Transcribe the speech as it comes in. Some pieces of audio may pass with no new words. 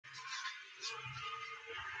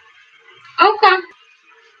Okay.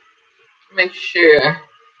 Make sure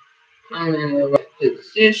I'm in the right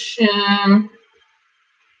position.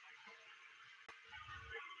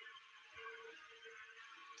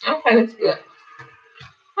 Okay, that's good.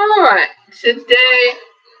 All right. Today,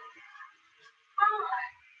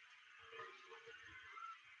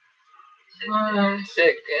 1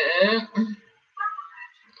 second.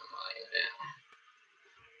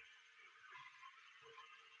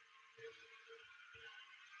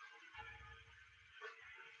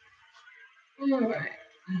 All right.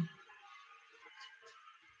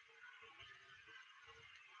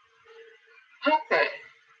 Okay.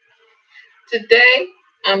 Today,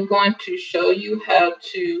 I'm going to show you how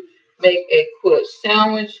to make a quilt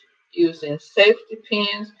sandwich using safety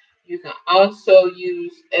pins. You can also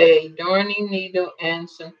use a darning needle and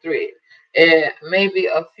some thread. And maybe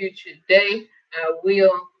a future day, I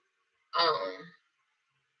will um,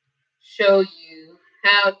 show you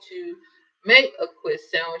how to make a quilt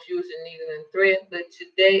sandwich using needle and thread. But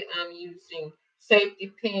today, I'm using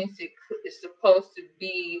safety pins. It's supposed to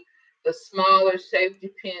be the smaller safety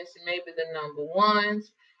pins, maybe the number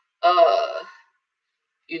ones. Uh,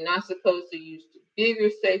 you're not supposed to use the bigger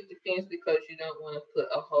safety pins because you don't want to put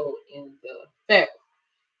a hole in the fabric.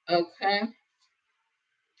 Okay.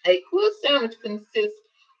 A quilt sandwich consists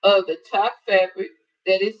of the top fabric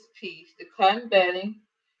that is pieced, the cotton batting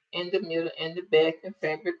in the middle, and the backing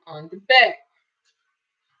fabric on the back.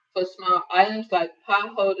 For small items like pot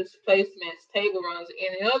holders, placemats, table runners,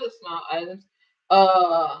 any other small items,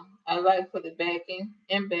 I like for the backing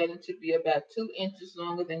and batting to be about 2 inches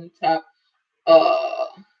longer than the top uh,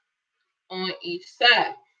 on each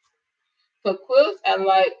side. For quilts, I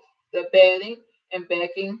like the batting and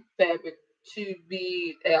backing fabric to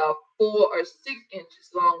be 4 or 6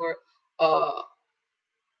 inches longer uh,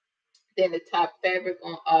 than the top fabric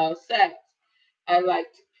on all sides. I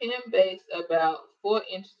like to pin base about 4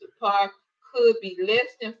 inches apart. Could be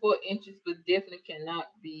less than 4 inches, but definitely cannot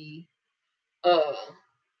be uh,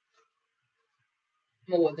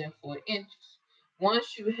 more than 4 inches.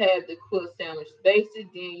 Once you have the quilt sandwich basted,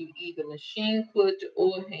 then you either machine quilt it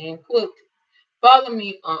or hand quilt it. Follow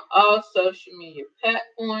me on all social media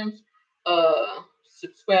platforms.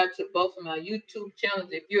 Subscribe to both of my YouTube channels.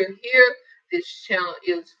 If you're here, this channel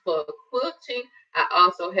is for quilting. I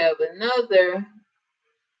also have another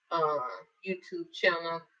uh, YouTube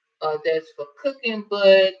channel that's for cooking,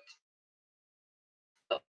 but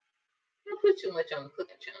I don't put too much on the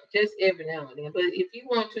cooking channel, just every now and then. But if you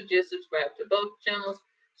want to, just subscribe to both channels.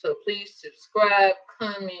 So please subscribe,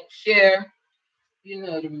 comment, share. You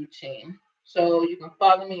know the routine. So you can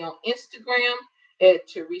follow me on Instagram at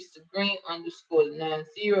Teresa Green _90.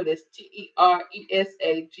 That's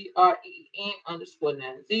TERESAGREEN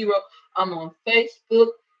 _90. I'm on Facebook.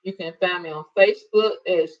 You can find me on Facebook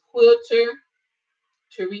as Quilter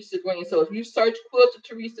Teresa Green. So if you search Quilter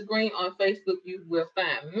Teresa Green on Facebook, you will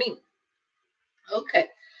find me. Okay.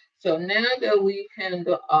 So now that we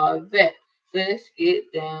handle all that, let's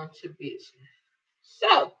get down to business.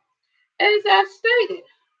 So, as I stated,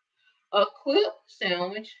 a quilt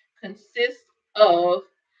sandwich consists of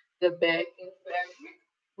the backing fabric,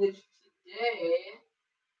 which today,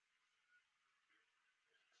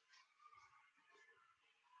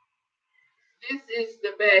 this is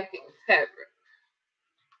the backing fabric.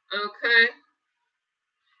 Okay?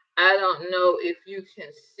 I don't know if you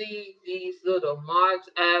can see these little marks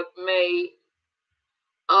I've made.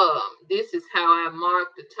 This is how I mark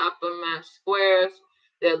the top of my squares,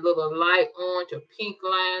 that little light orange or pink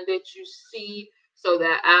line that you see, so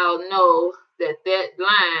that I'll know that that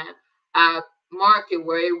line, I mark it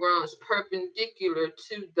where it runs perpendicular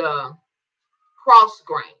to the cross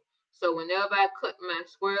grain. So whenever I cut my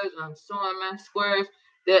squares, I'm sewing my squares,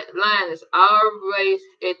 that line is always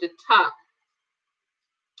at the top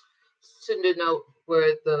to denote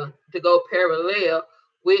where to go parallel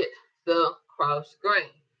with the cross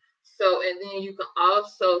grain. So, and then you can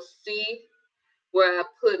also see where I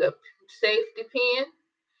put a safety pin.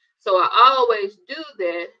 So I always do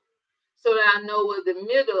that so that I know where the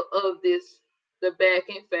middle of the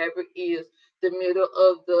backing fabric is, the middle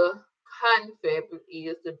of the cotton fabric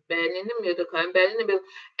is, the band in the middle, cotton band in the middle,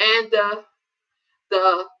 and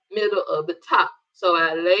the middle of the top. So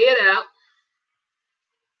I lay it out.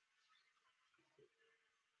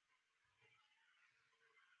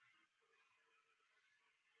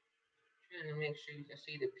 Trying to make sure you can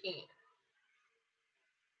see the pin.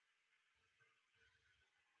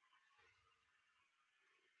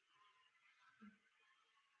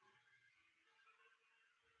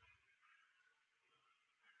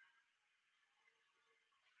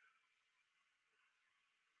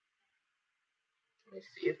 Let me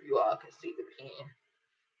see if you all can see the pen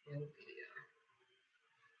in the video.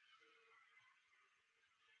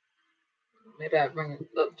 Maybe I'll bring it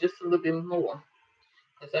up just a little bit more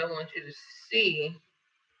because I want you to see.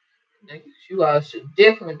 You all should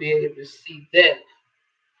definitely be able to see that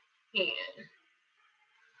pen.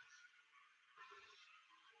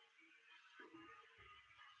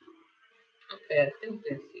 Okay, I think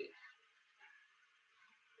that's it.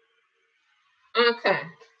 Okay,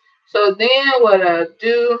 so then what I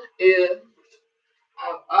do is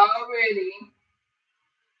I've already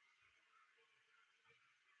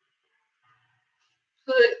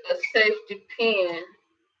put a safety pin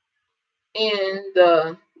in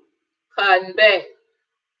the cotton bag.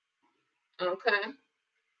 Okay,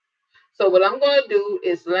 so what I'm going to do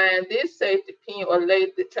is line this safety pin or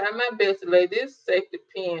try my best to lay this safety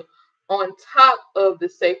pin on top of the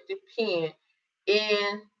safety pin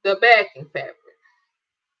in the backing fabric.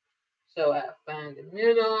 So I find the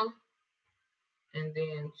middle and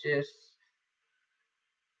then just,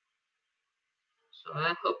 so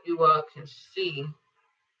I hope you all can see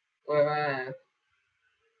where I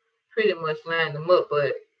pretty much line them up.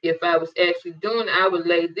 But if I was actually doing it, I would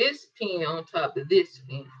lay this pin on top of this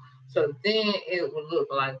pin. So then it would look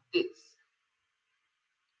like this.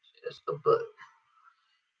 Just a button.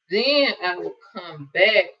 Then I will come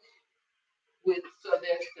back with, so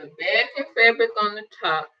there's the backing fabric on the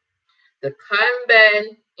top, the cotton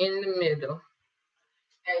band in the middle,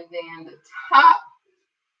 and then the top,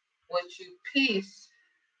 what you piece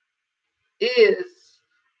is,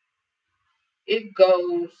 it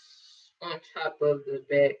goes on top of the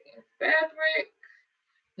backing fabric.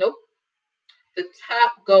 Nope. The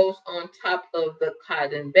top goes on top of the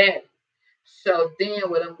cotton band. So then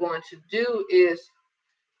what I'm going to do is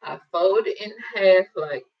I fold it in half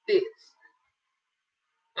like this.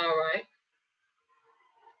 All right.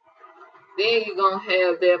 Then you're going to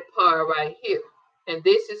have that part right here. And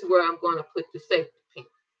this is where I'm going to put the safety pin.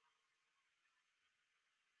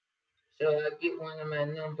 So I'll get one of my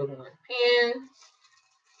number 1 pins.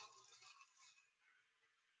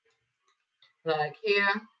 Like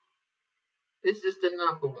here. This is the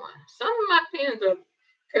number 1. Some of my pins are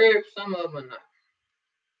curved, some of them are not.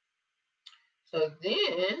 So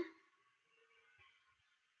then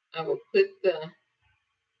I will put put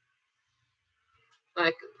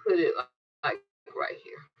it like right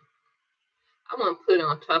here. I want to put it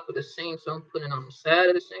on top of the seam, so I'm putting it on the side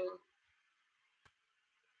of the seam.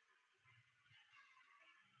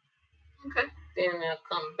 Okay, then I'll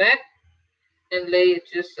come back and lay it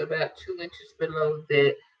just about 2 inches below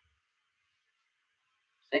that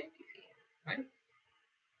safety pin, right?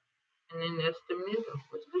 And then that's the middle.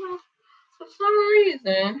 For some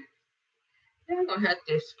reason, you're gonna have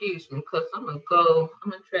to excuse me because I'm gonna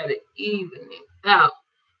try to even it out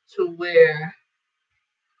to where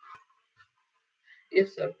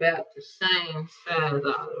it's about the same size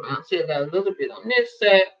all around. See, I got a little bit on this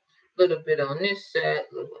side, a little bit on this side,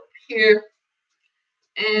 a little up here,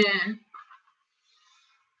 and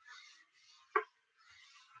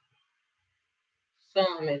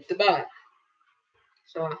some at the bottom.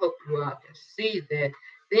 So I hope you all can see that.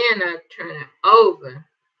 Then I turn it over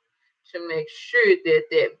to make sure that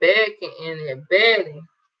that backing and that batting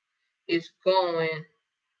is going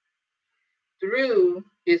through,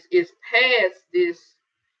 is past this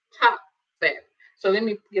top fabric. So let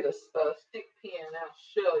me get a stick pin and I'll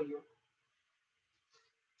show you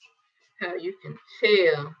how you can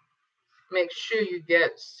tell. Make sure you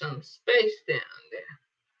got some space down there.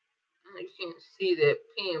 You can't see that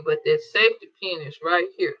pin, but that safety pin is right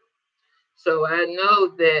here. So I know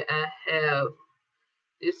that I have,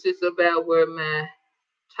 this is about where my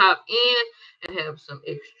top end, and have some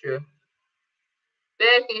extra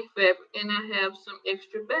backing fabric, and I have some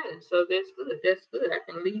extra batting. So that's good. That's good. I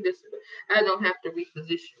can leave this. I don't have to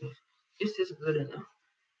reposition it. This is good enough.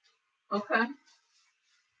 Okay.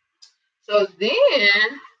 So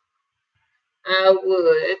then I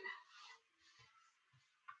would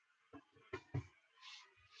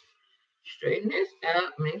straighten this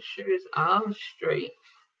out, make sure it's all straight.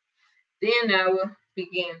 Then I will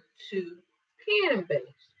begin to pin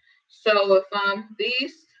base. So if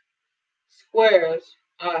these squares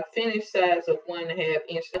are finished size of 1.5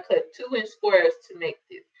 inch, I cut 2-inch squares to make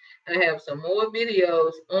this. I have some more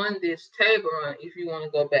videos on this table run if you want to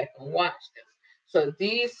go back and watch them. So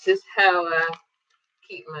this is how I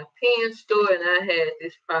keep my pen stored, and I had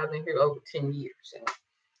this probably here over 10 years. So.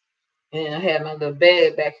 And I have my little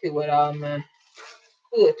bag back here with all my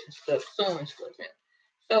quilt and stuff, sewing stuff in.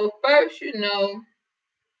 So first,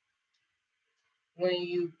 when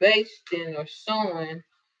you basting or sewing,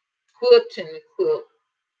 quilting the quilt,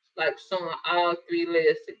 like sewing all 3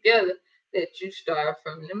 layers together, that you start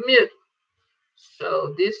from the middle.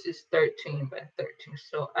 So this is 13 by 13.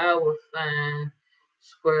 So I will find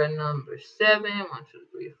square number 7. 1, 2,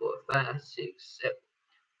 3, 4, 5, 6, 7.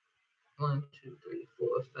 1, 2, 3, 4,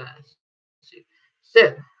 5, 6,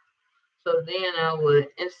 7. So then I would,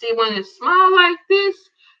 and see when it's small like this,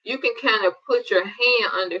 you can kind of put your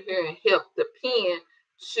hand under here and help the pen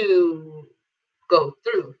to go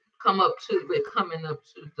through, come up to it, coming up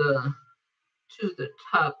to the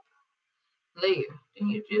top layer. Then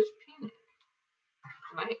you just pin it,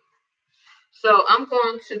 right? So I'm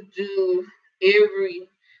going to do every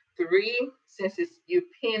 3, since it's you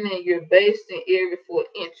pinning your basting every 4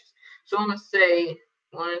 inches. So I'm gonna say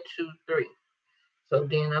 1, 2, 3. So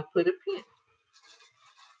then I put a pin.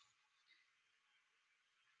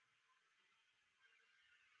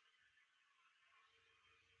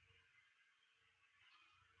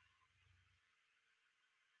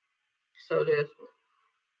 So there's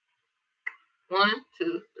 1, 2,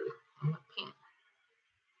 3. I'm gonna pin.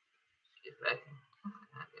 See if I can.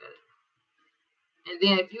 I got it. And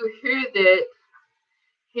then if you hear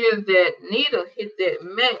that needle hit that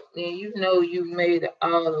mat, then you know you made it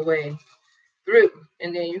all the way through.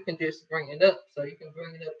 And then you can just bring it up. So you can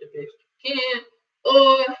bring it up the best you can,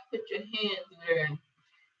 or put your hands there and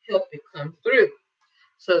help it come through.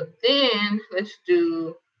 So then let's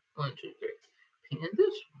do 1, 2, 3. Pin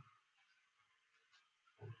this one.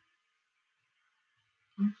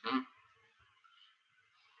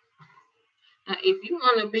 Now, if you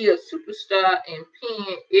want to be a superstar and pin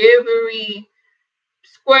every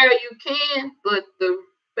square you can, but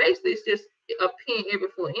basically it's just a pin every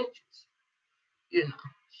 4 inches, you know.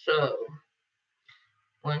 So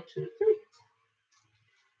 1, 2, 3.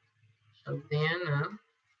 So then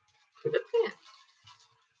put a pin.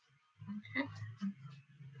 Okay.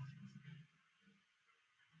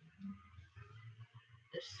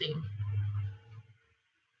 Let's see. I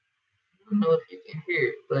don't know if you can hear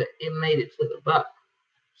it, but it made it to the bottom.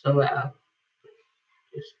 So I'll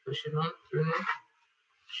just push it on through,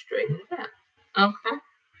 straighten it out. Okay.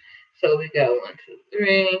 So we got 1, 2,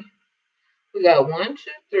 3. We got 1, 2,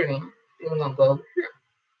 3. Then we're gonna go over here.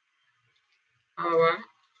 All right.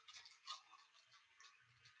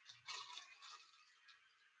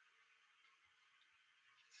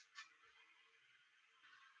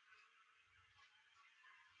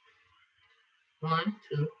 1,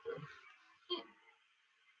 2, 3.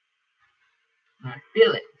 I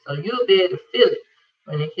feel it. So you'll be able to feel it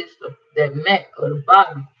when it hits that mat or the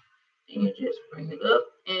bottom. Then you just bring it up,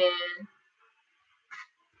 and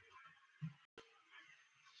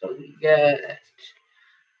so we got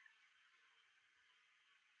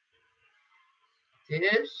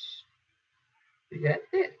this. We got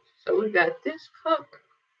this. So we got this covered,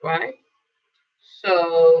 right?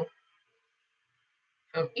 So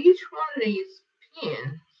from each one of these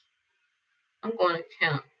pins, I'm going to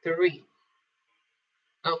count 3.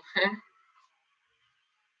 Okay.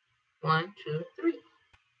 1, 2, 3.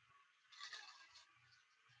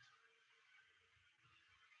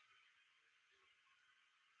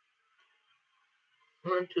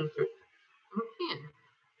 1, 2, 3. Okay.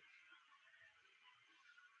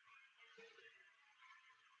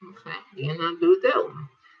 Okay. Then I'll do that one.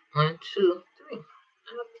 1, 2, 3.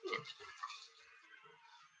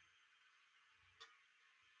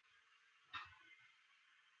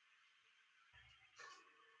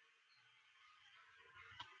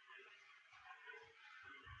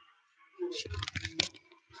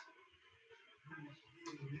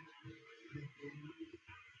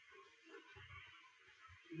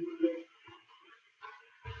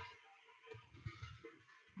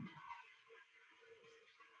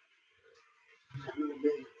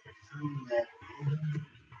 Okay.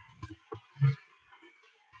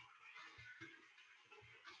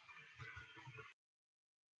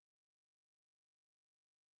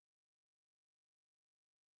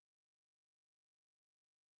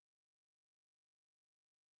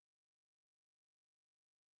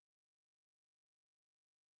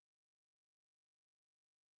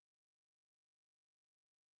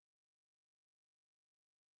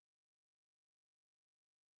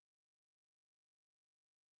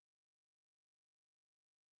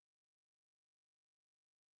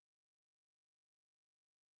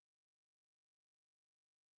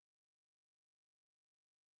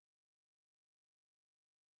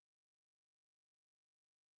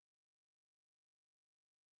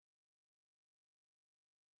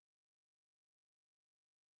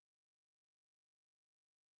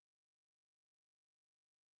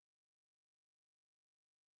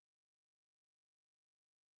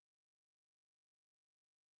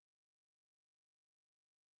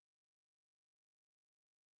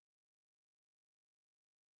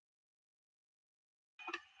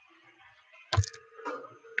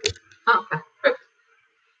 Okay, perfect.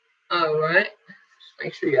 All right. Just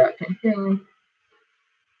make sure y'all can hear me.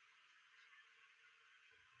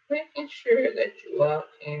 Making sure that you all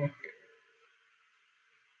can hear.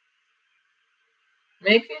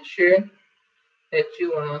 Making sure that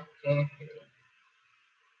you all can hear.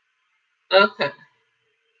 Okay.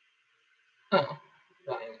 Oh.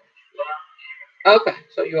 Okay,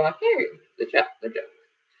 so you all can hear. Good job. Good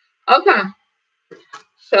job. Okay.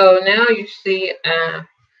 So now you see I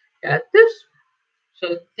got this.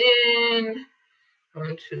 So then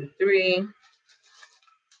 1, 2, 3.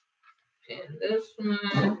 And this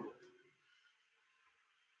one.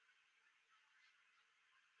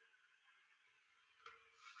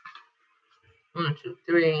 1, 2,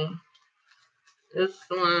 3. This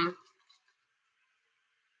one.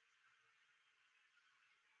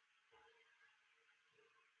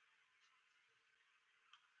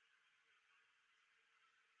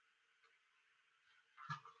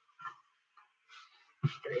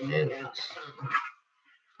 Straighten it out.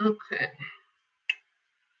 Okay.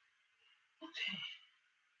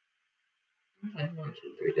 Okay. 1, 2,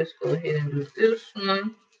 3. Let's go ahead and do this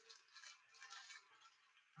one.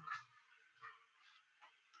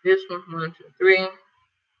 This one. 1, 2, 3.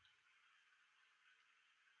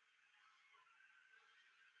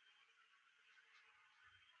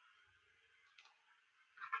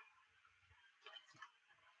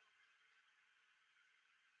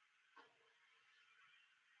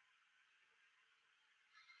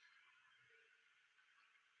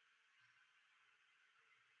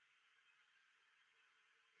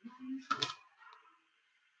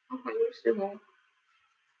 Okay, we're still on.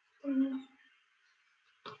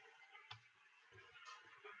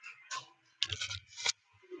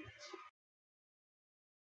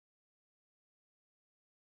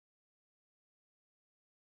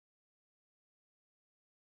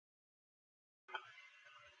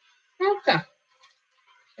 Okay.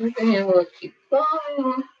 Okay, we'll keep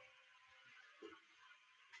going.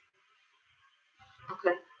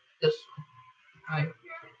 Okay. This one. All right.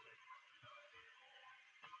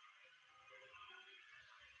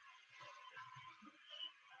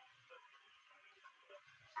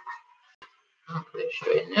 Okay,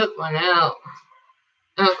 straighten that one out.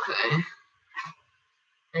 Okay.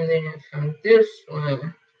 And then from this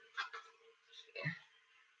one.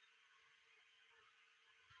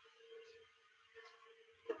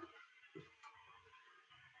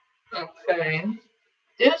 Okay.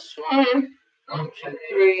 This one. 1, 2,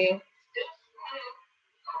 3.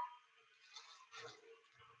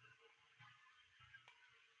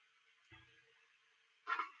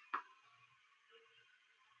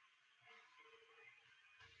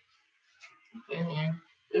 And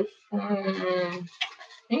this one.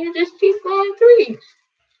 And you just keep going threes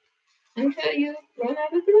until you run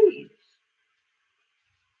out of threes.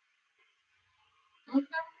 Okay.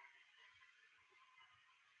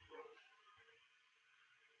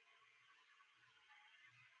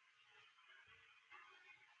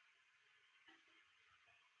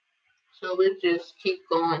 So we just keep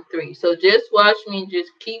going threes. So just watch me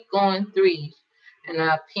just keep going threes. And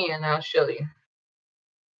I'll pin, I'll show you.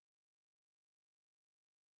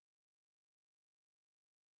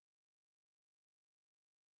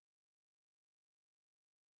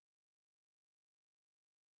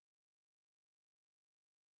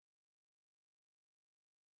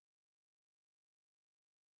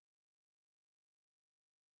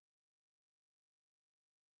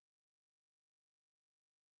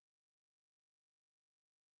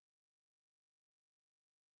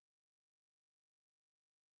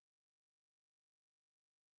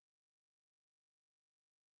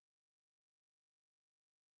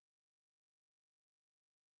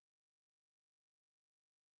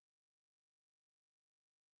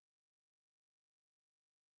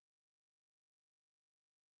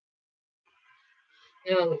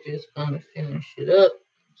 Now we're just gonna finish it up.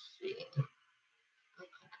 Let's see.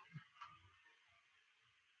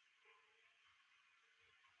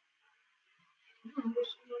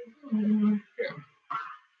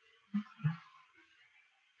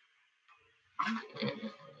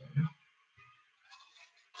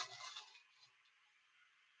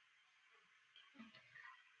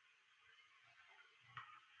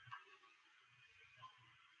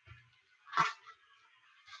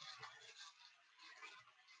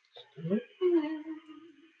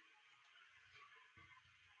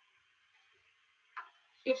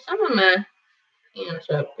 See, some of my pins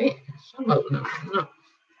are bent. Some of them are not.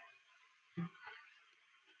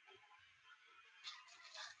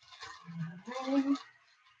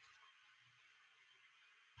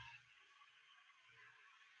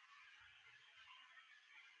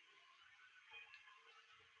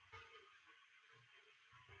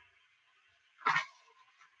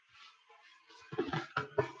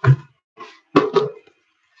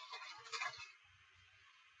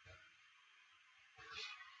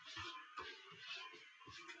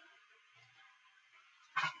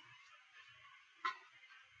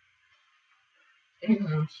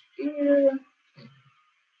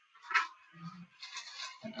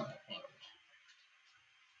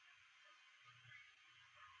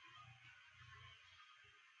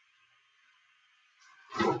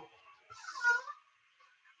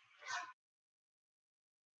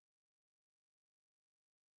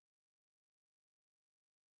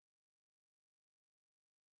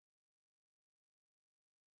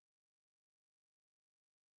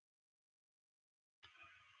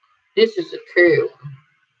 This is a curve one.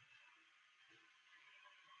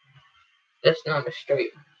 That's not a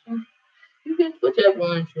straight one. You can put whichever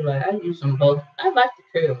one you like. I use them both. I like the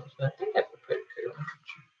curve ones, but I think I prefer the curve one.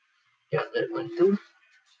 Got that one too.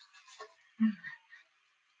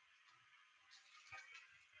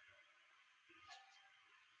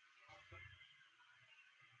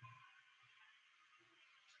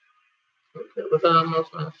 It was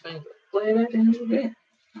almost my finger. Glad I didn't do that.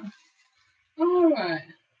 Alright.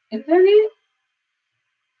 Is that it?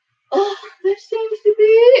 Oh, that seems to be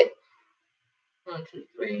it. 1, 2,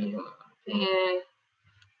 3, 10.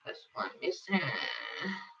 That's one missing.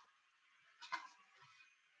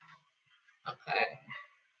 Okay.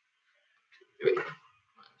 3.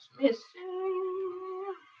 One's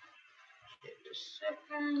missing. Get the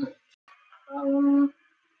second.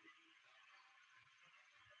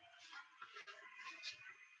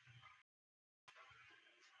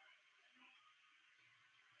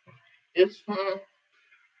 This one.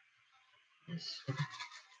 This one.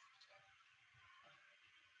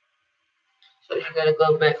 So you gotta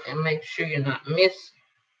go back and make sure you're not missing.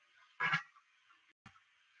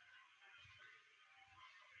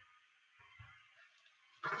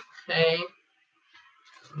 Okay.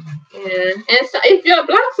 And so if your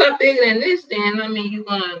blocks are bigger than this, then I mean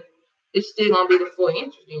it's still gonna be the 4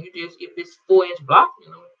 inches. And you just if it's 4-inch block,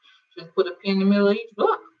 just put a pin in the middle of each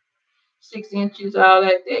block. 6 inches, all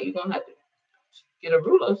like that. You're gonna have to get a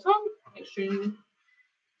ruler or something. Make sure you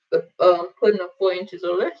putting them 4 inches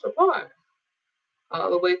or less apart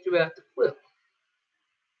all the way throughout the quilt.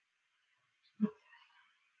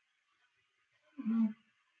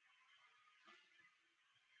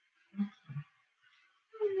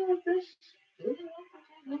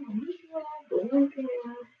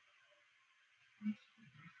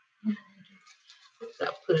 I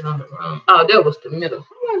put it on the wrong. Oh, that was the middle. I'm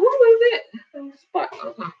like, what was that? Spot.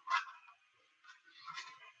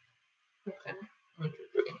 Okay. 1, 2,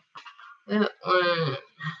 3. That one.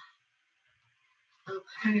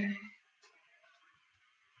 Okay.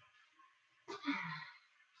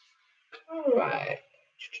 All right.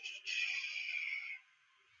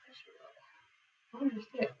 What is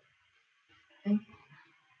that?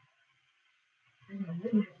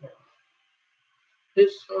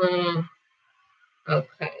 This one.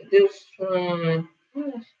 Okay. This one. What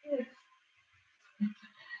is this?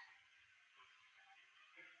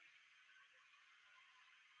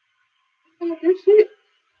 Oh, this it.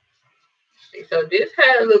 See, so this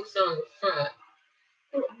how it looks on the front.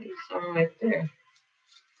 Oh, there's some right there.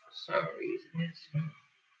 For some reason, this one.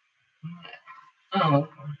 Oh,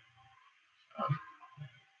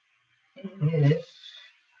 this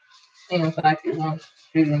seems like it wants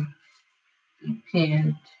to be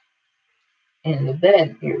pinned in the back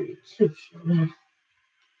area too. So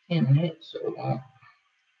pin it so it won't.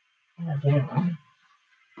 I don't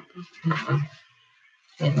know.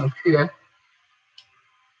 Pin up here.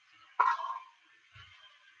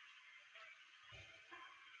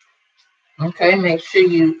 Okay, make sure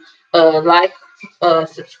you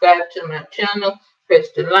subscribe to my channel,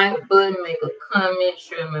 press the like button, make a comment,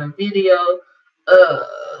 share my video.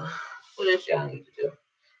 What else y'all need to do?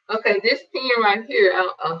 Okay, this pin right here,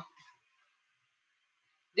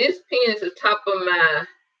 this pin is the top of my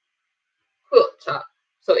quilt top.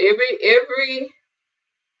 So every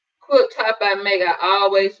quilt top I make, I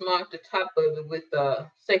always mark the top of it with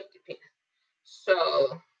a safety pin.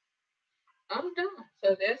 So I'm done. So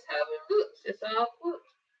that's how it looks. It's all quilt.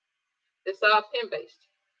 It's all pin based.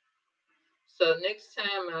 So next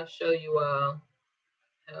time I'll show you all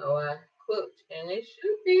how I cooked, and it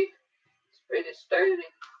should be it's pretty sturdy.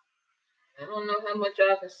 I don't know how much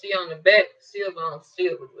y'all can see on the back, silver on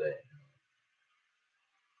silver, but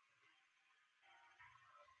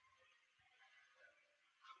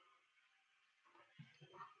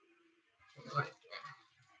right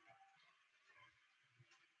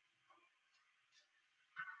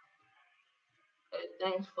there.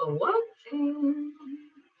 Thanks for watching.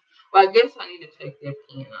 Well, I guess I need to take that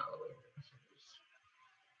pin out of the way.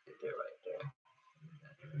 Put that right there.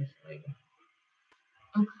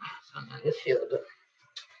 Okay, so now it's healed up.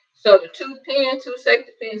 So the two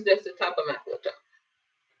safety pins, that's the top of my quilt top.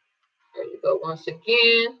 There you go. Once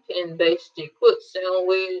again, pin based quilt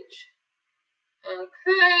sandwich.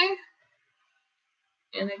 Okay.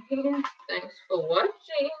 And again, thanks for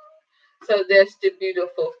watching. So that's the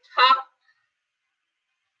beautiful top.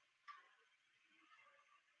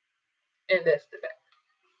 And that's the back.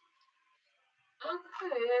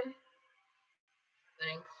 Okay.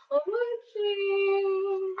 Thanks for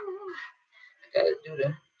watching. I gotta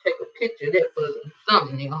take a picture of that for the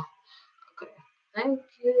thumbnail. Okay. Thank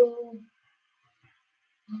you.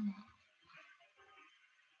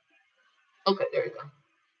 Okay, there you go.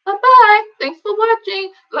 Bye-bye. Thanks for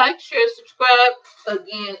watching. Like, share, subscribe.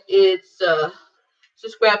 Again, it's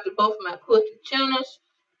subscribe to both my Quilted channels.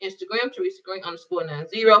 Instagram, Teresa Green _90.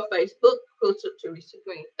 Facebook, Quilted Teresa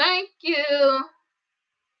Green. Thank you.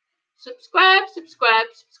 Subscribe, subscribe,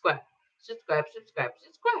 subscribe. Subscribe, subscribe,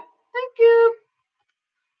 subscribe. Thank you.